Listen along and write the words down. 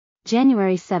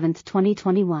January 7,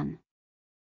 2021.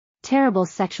 Terrible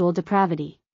sexual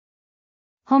depravity.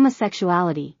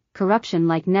 Homosexuality, corruption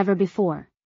like never before.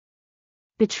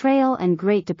 Betrayal and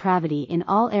great depravity in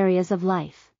all areas of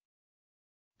life.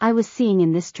 I was seeing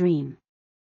in this dream.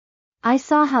 I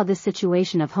saw how this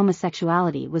situation of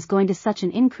homosexuality was going to such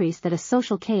an increase that a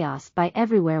social chaos by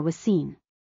everywhere was seen.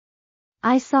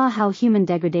 I saw how human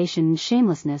degradation and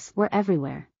shamelessness were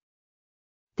everywhere.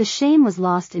 The shame was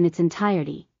lost in its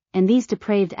entirety, and these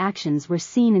depraved actions were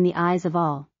seen in the eyes of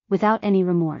all, without any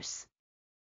remorse.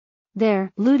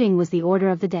 There, looting was the order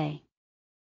of the day.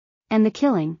 And the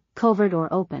killing, covert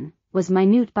or open, was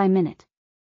minute by minute.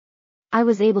 I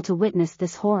was able to witness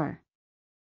this horror.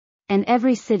 And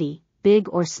every city, big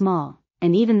or small,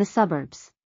 and even the suburbs,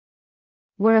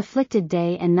 were afflicted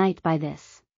day and night by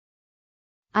this.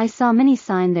 I saw many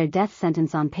sign their death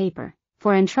sentence on paper,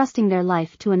 for entrusting their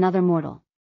life to another mortal.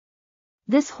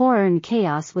 This horror and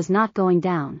chaos was not going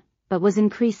down, but was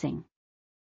increasing.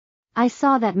 I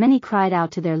saw that many cried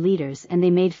out to their leaders and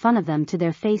they made fun of them to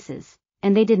their faces,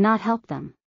 and they did not help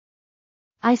them.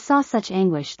 I saw such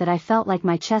anguish that I felt like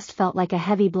my chest felt like a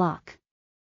heavy block.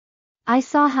 I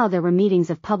saw how there were meetings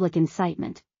of public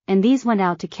incitement, and these went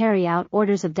out to carry out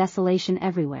orders of desolation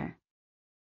everywhere.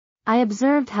 I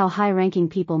observed how high-ranking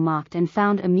people mocked and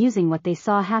found amusing what they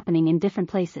saw happening in different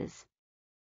places.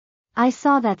 I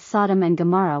saw that Sodom and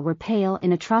Gomorrah were pale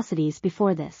in atrocities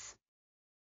before this.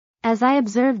 As I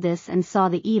observed this and saw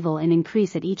the evil in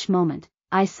increase at each moment,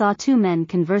 I saw two men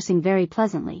conversing very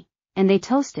pleasantly, and they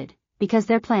toasted, because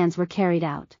their plans were carried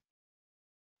out.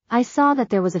 I saw that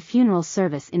there was a funeral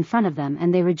service in front of them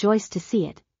and they rejoiced to see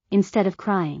it, instead of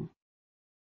crying.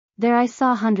 There I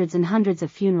saw hundreds and hundreds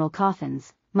of funeral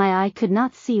coffins, my eye could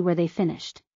not see where they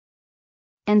finished.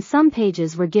 And some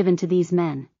pages were given to these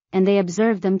men, and they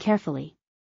observed them carefully.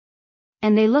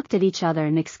 And they looked at each other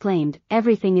and exclaimed,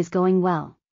 "Everything is going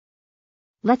well.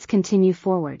 Let's continue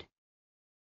forward."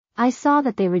 I saw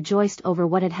that they rejoiced over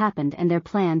what had happened and their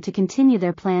plan to continue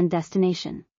their planned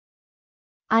destination.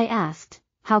 I asked,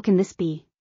 how can this be?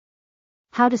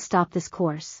 How to stop this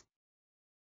course?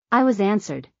 I was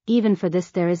answered, even for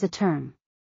this there is a term.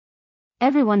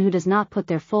 Everyone who does not put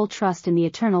their full trust in the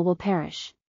eternal will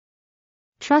perish.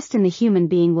 Trust in the human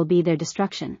being will be their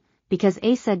destruction, because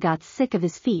Asa got sick of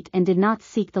his feet and did not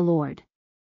seek the Lord.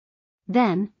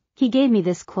 Then, he gave me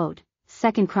this quote,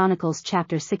 2 Chronicles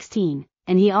chapter 16,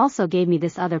 and he also gave me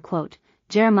this other quote,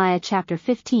 Jeremiah chapter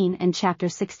 15 and chapter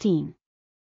 16.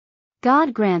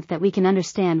 God grant that we can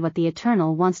understand what the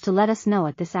Eternal wants to let us know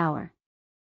at this hour.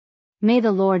 May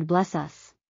the Lord bless us.